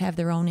sell stuff, have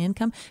their own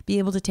income, be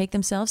able to take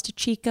themselves to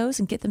Chico's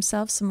and get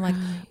themselves some like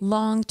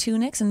long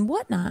tunics and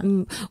whatnot.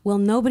 Well,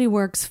 nobody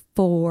works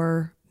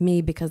for me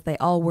because they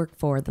all work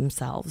for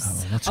themselves.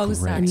 Oh, that's great.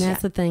 Sorry. And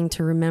that's the thing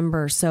to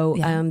remember. So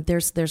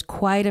there's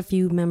quite a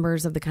few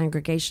members of the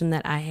congregation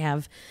that I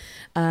have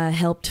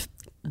helped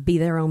be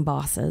their own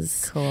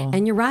bosses. Cool.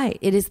 And you're right.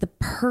 It is the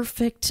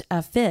perfect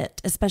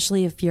fit,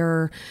 especially if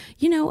you're,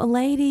 a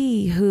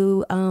lady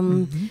who,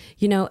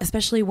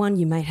 especially one,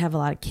 you might have a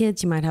lot of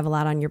kids, you might have a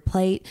lot on your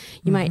plate.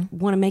 You might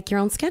want to make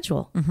your own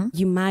schedule.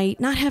 You might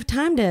not have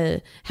time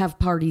to have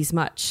parties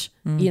much,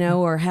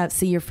 or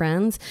see your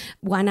friends.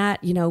 Why not,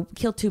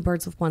 kill two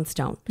birds with one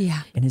stone?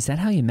 Yeah. And is that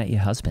how you met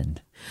your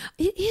husband?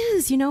 It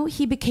is.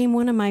 He became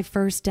one of my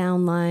first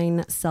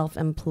downline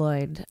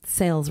self-employed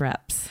sales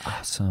reps.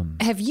 Awesome.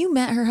 Have you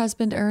met her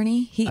husband,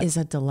 Ernie? He is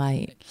a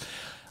delight.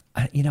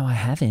 I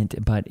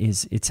haven't, but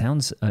it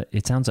sounds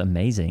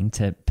amazing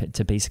to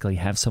basically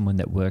have someone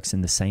that works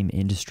in the same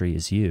industry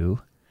as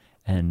you.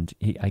 And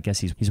I guess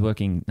he's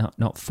working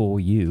not for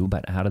you,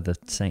 but out of the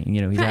same,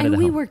 he's out of the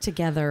we home. work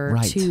together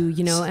too,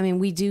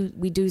 we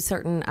do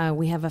certain,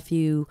 we have a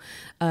few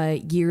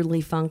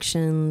yearly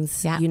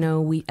functions,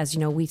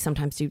 we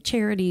sometimes do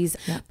charities,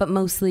 but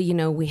mostly,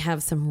 we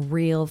have some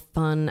real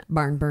fun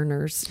barn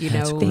burners,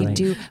 That's They great.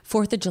 do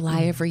 4th of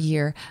July every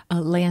year.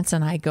 Lance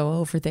and I go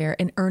over there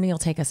and Ernie will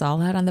take us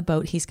all out on the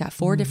boat. He's got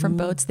 4 different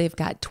boats. They've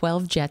got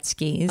 12 jet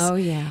skis. Oh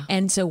yeah.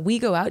 And so we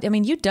go out. I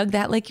mean, you dug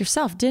that lake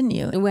yourself, didn't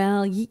you?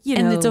 Well,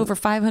 and it's over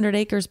 500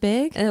 acres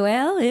big.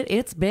 Well,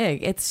 it's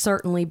big. It's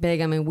certainly big.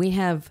 I mean, we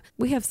have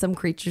some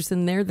creatures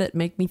in there that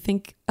make me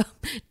think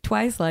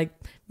twice, like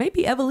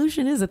maybe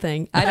evolution is a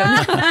thing. I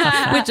don't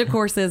know, which of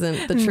course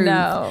isn't the truth.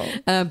 No.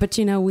 But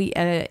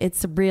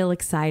it's real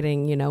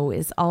exciting.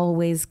 Is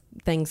always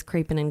things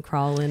creeping and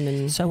crawling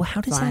and. So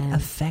how does flying. that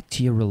affect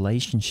your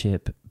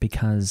relationship?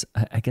 Because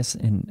I guess,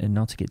 and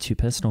not to get too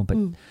personal, but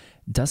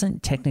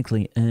doesn't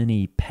technically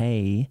Ernie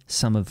pay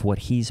some of what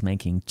he's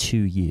making to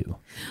you?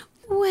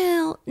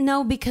 Well,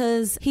 no,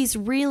 because he's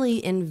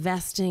really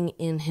investing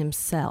in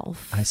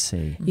himself. I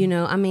see.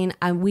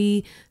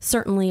 We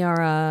certainly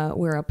are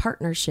we're a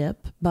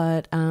partnership,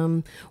 but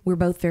we're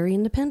both very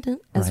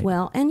independent as Right.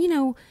 well. And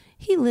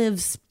he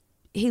lives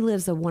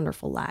a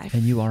wonderful life.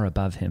 And you are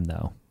above him,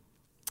 though.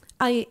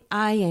 I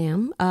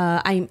am.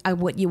 I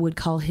what you would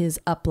call his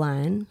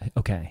upline.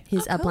 Okay.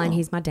 His Oh, upline. cool.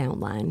 He's my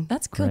downline.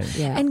 That's cool. Great.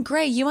 Yeah. And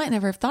Gray, you might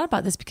never have thought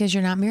about this because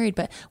you're not married,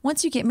 but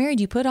once you get married,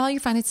 you put all your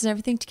finances,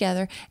 everything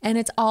together, and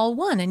it's all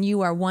one. And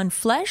you are one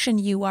flesh,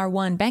 and you are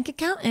one bank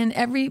account, and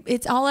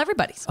it's all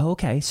everybody's. Oh,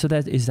 okay. So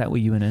is that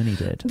what you and Ernie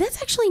did?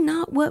 That's actually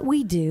not what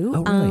we do.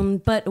 Oh, really?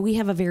 But we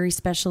have a very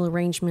special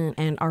arrangement,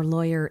 and our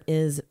lawyer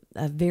is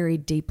a very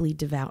deeply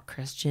devout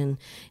Christian,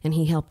 and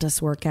he helped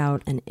us work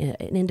out an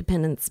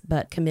independence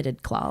but committed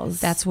clause.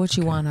 That's what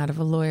you want out of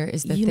a lawyer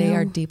is that they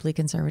are deeply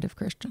conservative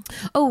Christian.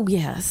 Oh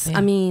yes, Yeah.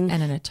 and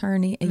an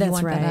attorney. And that's you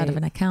want that out of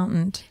an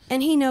accountant.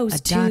 And he knows a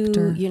too,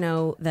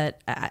 doctor.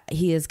 that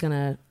he is going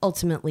to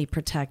ultimately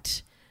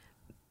protect.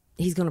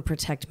 He's going to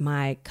protect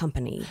my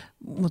company.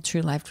 Well, True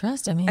Life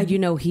Trust. I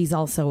mean, He's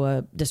also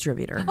a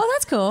distributor. Oh,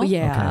 that's cool.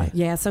 Yeah, Okay.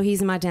 yeah. So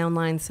he's in my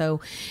downline. So,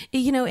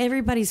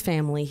 everybody's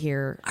family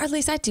here. Or at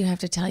least I do have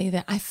to tell you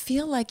that I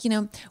feel like,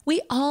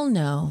 we all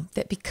know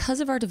that because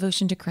of our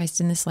devotion to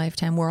Christ in this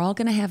lifetime, we're all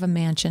going to have a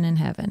mansion in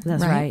heaven.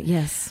 That's right.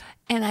 Yes.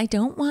 And I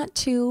don't want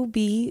to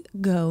be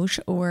gauche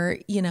or,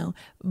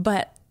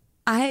 but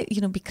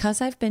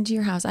because I've been to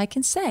your house, I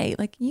can say,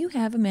 like, you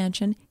have a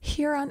mansion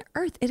here on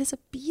earth. It is a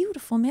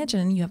beautiful mansion,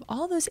 and you have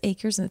all those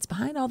acres, and it's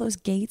behind all those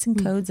gates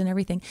and codes and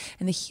everything,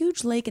 and the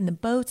huge lake and the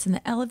boats and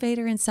the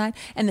elevator inside,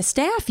 and the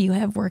staff you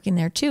have working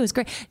there too is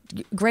great.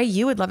 Gray,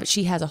 you would love it.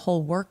 She has a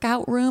whole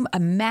workout room, a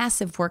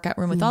massive workout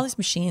room with all these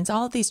machines,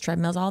 all of these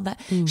treadmills, all that.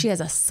 She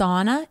has a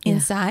sauna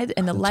inside,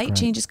 and the light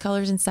changes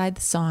colors inside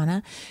the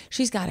sauna.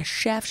 She's got a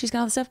chef. She's got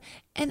all this stuff.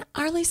 And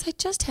Arlise, I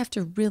just have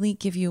to really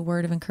give you a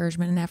word of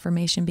encouragement and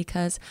affirmation,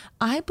 because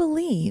I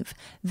believe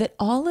that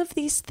all of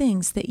these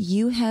things that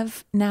you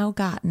have now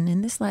gotten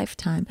in this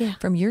lifetime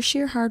from your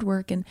sheer hard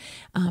work and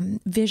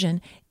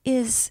vision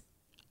is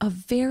a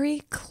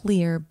very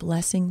clear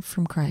blessing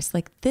from Christ.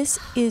 Like, this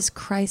is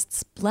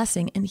Christ's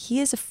blessing, and he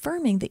is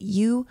affirming that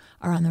you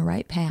are on the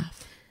right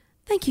path.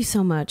 Thank you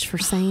so much for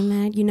saying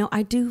that. You know,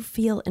 I do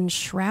feel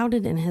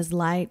enshrouded in his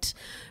light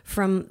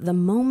from the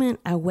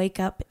moment I wake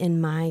up in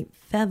my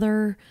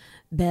feather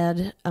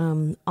bed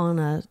on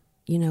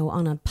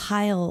a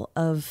pile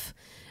of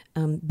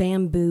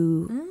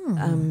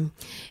bamboo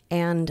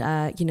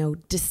and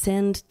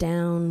descend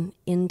down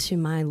into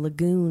my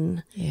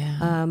lagoon,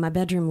 my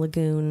bedroom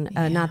lagoon,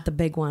 not the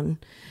big one.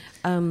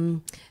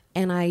 And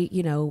I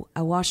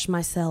wash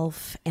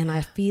myself, and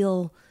I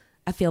feel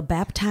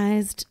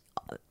baptized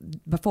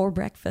before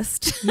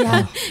breakfast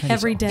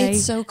every day.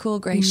 It's so cool,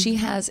 Grace. She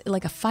has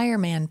like a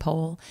fireman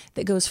pole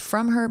that goes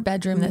from her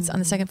bedroom that's on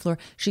the second floor.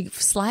 She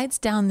slides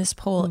down this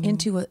pole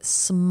into a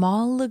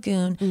small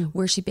lagoon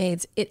where she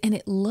bathes it, and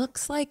it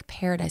looks like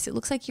paradise. It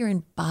looks like you're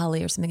in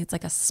Bali or something. It's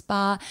like a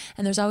spa,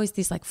 and there's always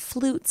these like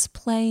flutes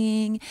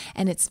playing,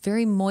 and it's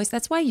very moist.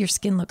 That's why your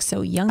skin looks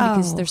so young,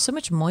 because there's so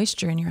much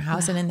moisture in your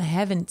house and in the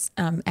heavens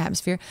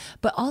atmosphere.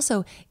 But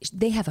also,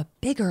 they have a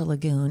bigger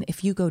lagoon.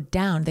 If you go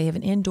down, they have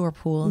an indoor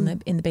pool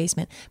in the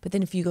basement. But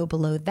then if you go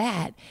below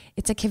that,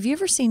 it's like, have you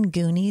ever seen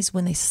Goonies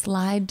when they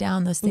slide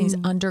down those things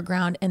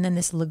underground and then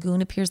this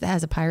lagoon appears that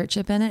has a pirate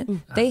ship in it?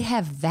 They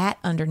have that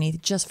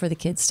underneath just for the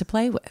kids to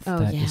play with.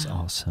 That is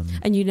awesome.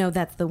 And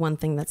that's the one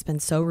thing that's been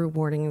so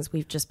rewarding is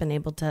we've been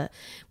able to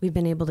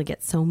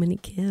get so many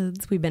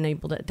kids. We've been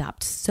able to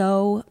adopt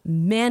so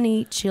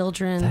many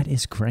children. That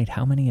is great.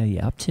 How many are you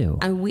up to?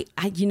 And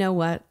you know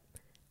what?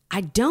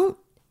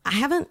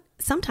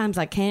 Sometimes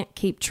I can't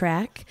keep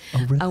track.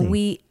 Oh,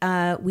 really?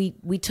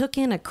 We took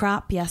in a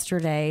crop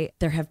yesterday.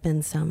 There have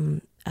been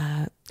some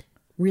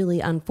really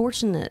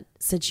unfortunate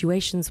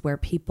situations where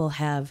people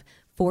have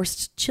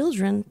forced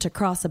children to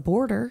cross a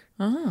border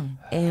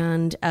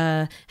and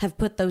have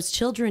put those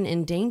children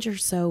in danger.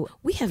 So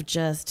we have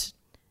just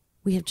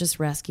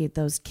rescued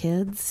those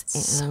kids.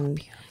 So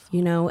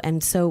beautiful.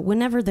 And so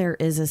whenever there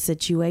is a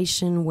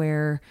situation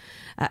where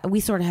we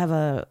sort of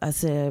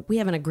have we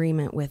have an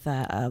agreement with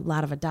a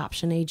lot of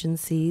adoption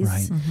agencies.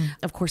 Right.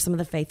 Of course, some of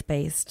the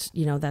faith-based,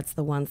 that's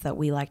the ones that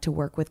we like to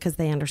work with because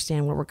they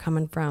understand where we're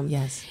coming from.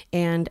 Yes.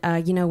 And,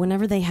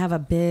 whenever they have a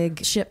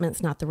big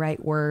shipment's not the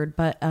right word,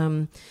 but,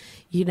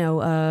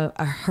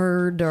 a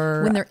herd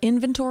or... When their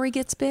inventory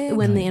gets big.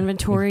 When the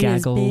inventory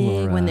is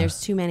big, or, when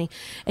there's too many.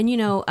 And,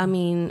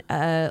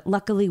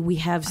 luckily we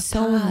have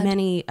so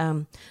many...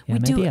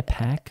 maybe a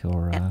pack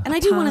or... And I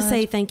do want to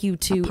say thank you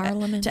to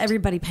parliament. To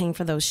everybody paying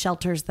for those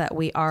shelters that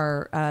we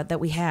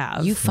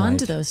have. You fund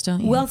those,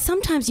 don't you? Well,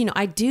 sometimes,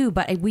 I do,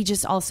 but we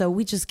just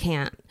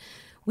can't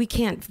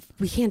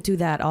do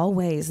that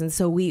always. And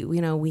so we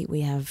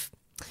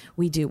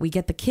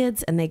get the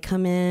kids and they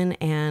come in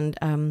and,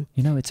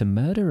 it's a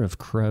murder of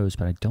crows,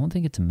 but I don't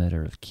think it's a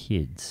murder of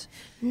kids.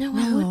 No.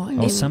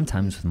 Well,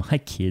 sometimes with my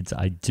kids,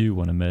 I do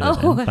want to murder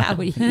them. Oh, how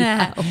would you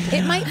know?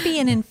 It might be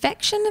an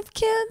infection of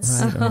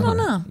kids. Right, I don't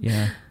know.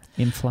 Yeah.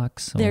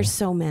 Influx. There's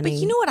so many. But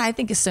you know what I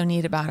think is so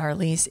neat about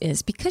Arlise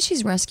is because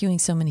she's rescuing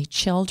so many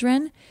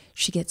children,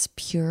 she gets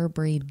pure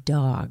breed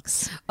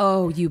dogs.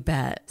 Oh, you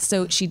bet.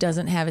 So she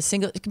doesn't have a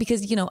single,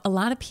 because, a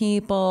lot of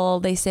people,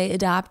 they say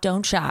adopt,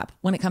 don't shop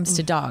when it comes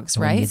to dogs,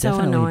 Well, right? You're So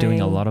definitely doing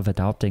a annoying. lot of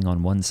adopting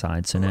on one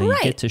side, so now you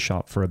get to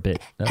shop for a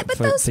bit But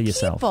for those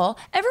yourself. people,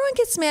 everyone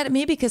gets mad at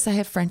me because I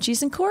have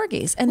Frenchies and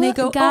Corgis, and Well, they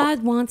go,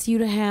 God wants you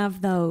to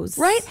have those.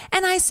 right?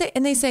 And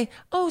they say,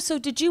 oh, so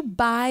did you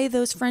buy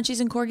those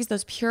Frenchies and Corgis,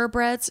 those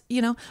purebreds,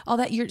 all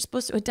that you're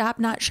supposed to adopt,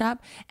 not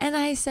shop? And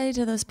I say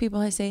to those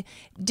people,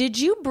 did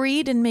you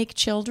breed and make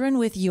children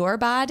with your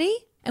body?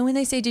 And when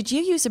they say, did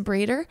you use a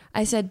breeder?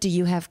 I said, do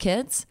you have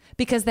kids?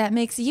 Because that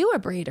makes you a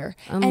breeder.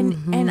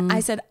 And I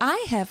said,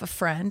 I have a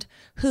friend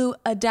who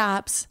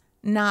adopts,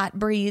 not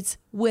breeds,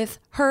 with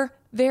her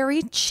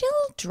very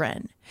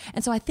children.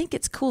 And so I think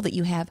it's cool that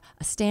you have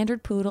a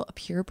standard poodle, a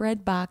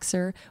purebred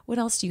boxer. What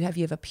else do you have?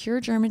 You have a pure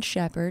German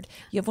Shepherd.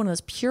 You have one of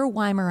those pure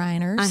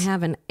Weimaraners. I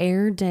have an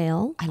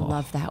Airedale. I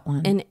love that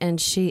one.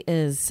 And she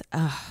is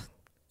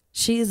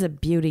a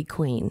beauty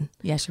queen.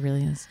 Yeah, she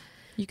really is.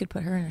 You could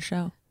put her in a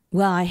show.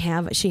 Well,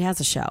 she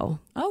has a show.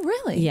 Oh,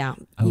 really? Yeah.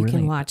 Oh, you really?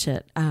 can watch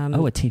it. A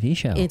TV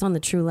show. It's on the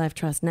True Life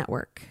Trust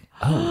Network.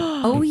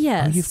 Oh,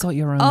 yes. Oh, you've got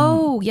your own.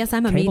 Oh, yes.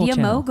 I'm a cable media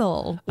channel.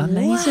 mogul.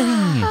 Amazing.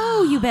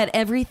 Oh, you bet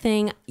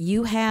everything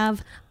you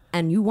have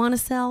and you want to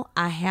sell,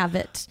 I have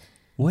it.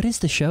 What is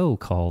the show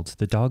called?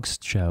 The dog's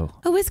show?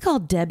 Oh, it's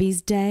called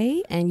Debbie's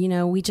Day. And,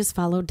 we just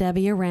follow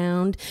Debbie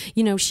around.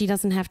 She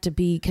doesn't have to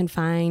be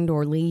confined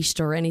or leashed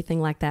or anything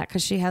like that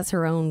because she has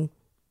her own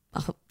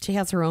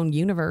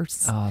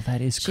universe. Oh, that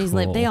is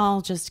cool. They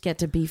all just get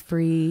to be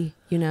free,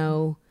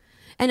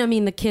 And I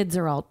mean, the kids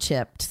are all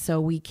chipped, so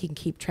we can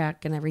keep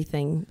track and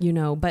everything,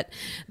 But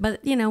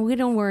we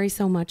don't worry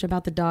so much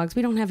about the dogs.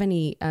 We don't have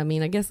any. I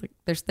mean, I guess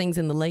there's things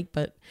in the lake,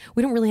 but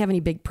we don't really have any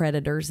big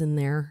predators in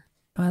there.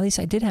 Well, Elise,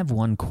 I did have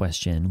one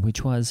question,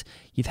 which was,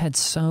 you've been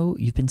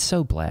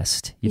so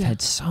blessed. You've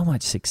had so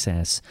much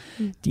success.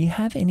 Do you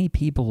have any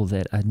people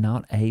that are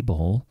not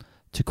able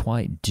to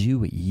quite do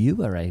what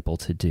you are able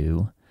to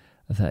do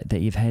that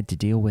you've had to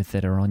deal with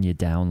that are on your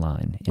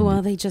downline?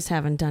 Well, they just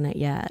haven't done it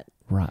yet.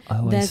 Right.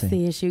 Oh, that's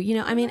the issue.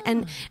 I mean,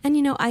 and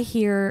I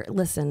hear,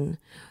 listen,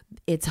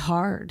 it's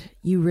hard.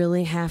 You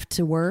really have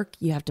to work.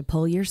 You have to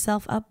pull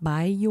yourself up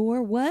by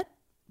your what?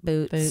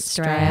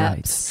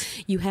 Bootstraps.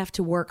 You have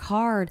to work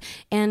hard.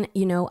 And,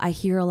 I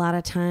hear a lot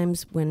of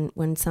times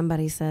when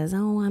somebody says,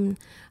 oh, I'm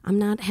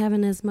not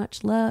having as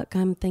much luck.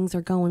 Things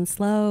are going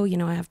slow.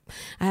 I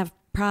have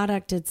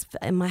product.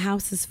 And my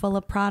house is full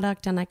of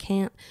product and I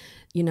can't,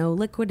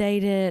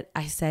 liquidate it.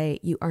 I say,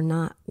 you are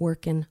not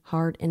working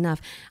hard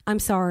enough. I'm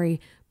sorry,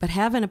 but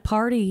having a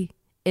party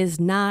is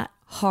not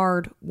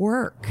hard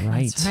work.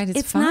 Right. That's right.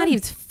 It's not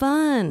even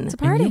fun. It's a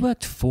party. And you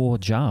worked 4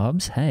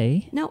 jobs.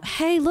 Hey. No,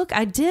 hey, look,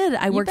 I did.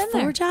 I worked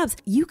 4 jobs.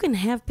 You can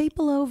have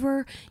people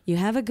over. You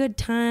have a good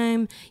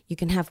time. You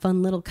can have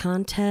fun little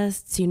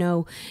contests.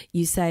 You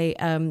say,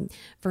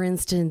 for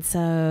instance,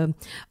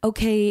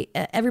 okay,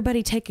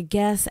 everybody take a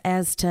guess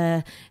as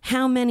to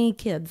how many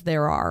kids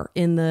there are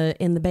in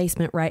the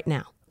basement right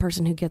now.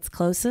 Person who gets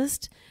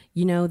closest,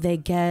 they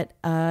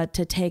get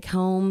to take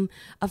home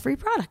a free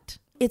product.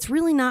 It's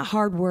really not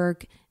hard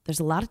work. There's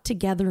a lot of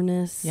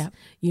togetherness. Yep.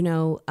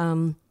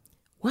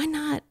 Why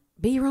not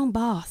be your own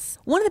boss?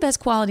 One of the best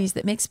qualities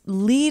that makes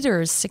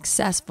leaders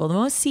successful, the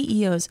most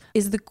CEOs,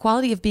 is the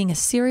quality of being a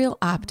serial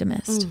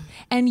optimist.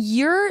 And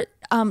you're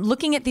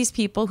looking at these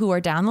people who are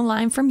down the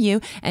line from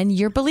you, and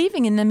you're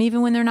believing in them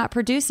even when they're not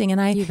producing.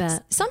 And You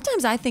bet.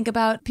 sometimes I think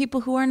about people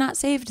who are not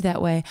saved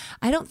that way.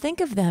 I don't think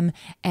of them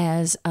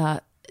as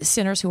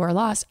sinners who are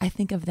lost. I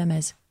think of them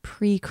as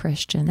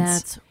pre-Christians.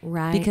 That's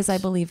right. Because I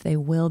believe they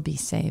will be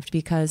saved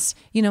because,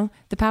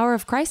 the power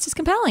of Christ is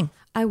compelling.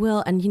 I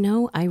will. And,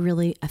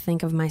 I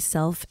think of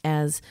myself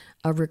as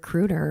a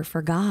recruiter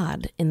for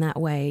God in that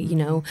way.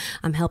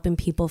 I'm helping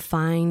people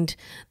find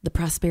the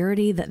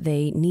prosperity that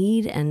they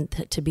need and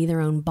to be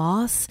their own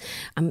boss.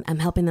 I'm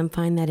helping them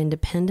find that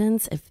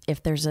independence.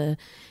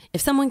 If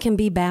someone can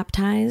be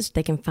baptized,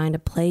 they can find a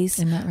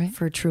place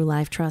for true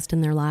life trust in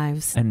their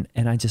lives. And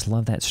I just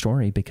love that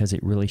story because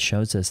it really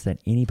shows us that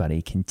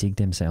anybody can dig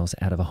themselves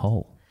out of a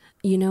hole.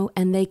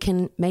 And they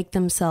can make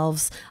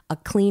themselves a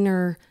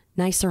cleaner,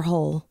 nicer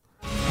hole.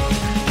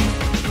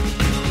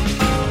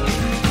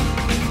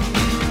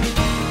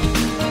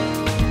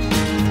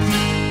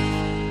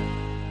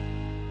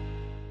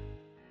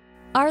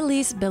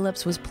 Arlise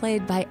Billups was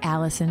played by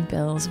Allison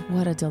Bills.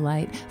 What a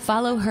delight.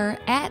 Follow her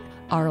at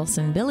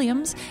Arlson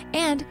Billiams,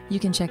 and you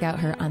can check out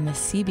her on the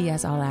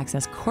CBS All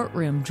Access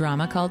courtroom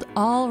drama called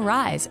All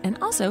Rise, and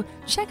also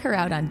check her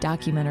out on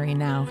Documentary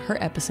Now.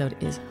 Her episode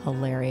is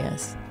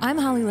hilarious. I'm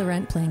Holly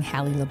Laurent playing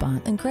Hallie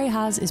Labont, and Gray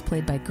Haas is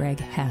played by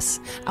Greg Hess.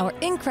 Our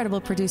incredible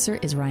producer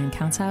is Ryan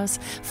Countshouse.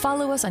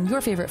 Follow us on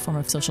your favorite form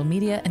of social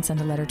media and send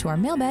a letter to our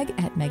mailbag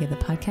at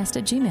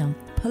megathepodcast@gmail.com.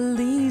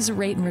 Please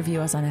rate and review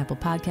us on Apple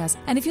Podcasts,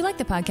 and if you like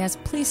the podcast,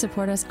 please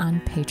support us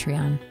on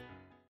Patreon.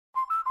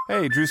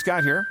 Hey, Drew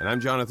Scott here, and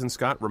I'm Jonathan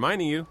Scott,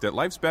 reminding you that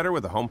life's better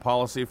with a home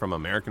policy from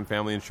American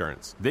Family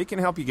Insurance. They can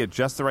help you get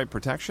just the right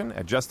protection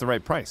at just the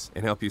right price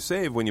and help you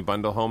save when you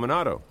bundle home and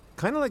auto.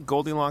 Kind of like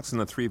Goldilocks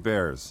and the Three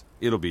Bears.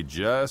 It'll be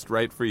just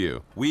right for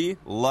you. We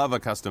love a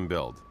custom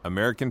build.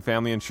 American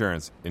Family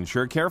Insurance.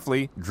 Insure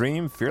carefully,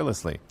 dream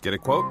fearlessly. Get a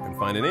quote and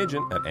find an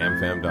agent at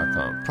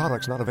amfam.com.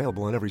 Products not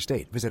available in every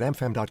state. Visit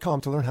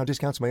amfam.com to learn how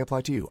discounts may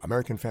apply to you.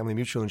 American Family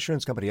Mutual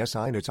Insurance Company, SI,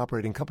 and its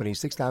operating company,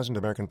 6000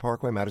 American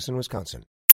Parkway, Madison, Wisconsin.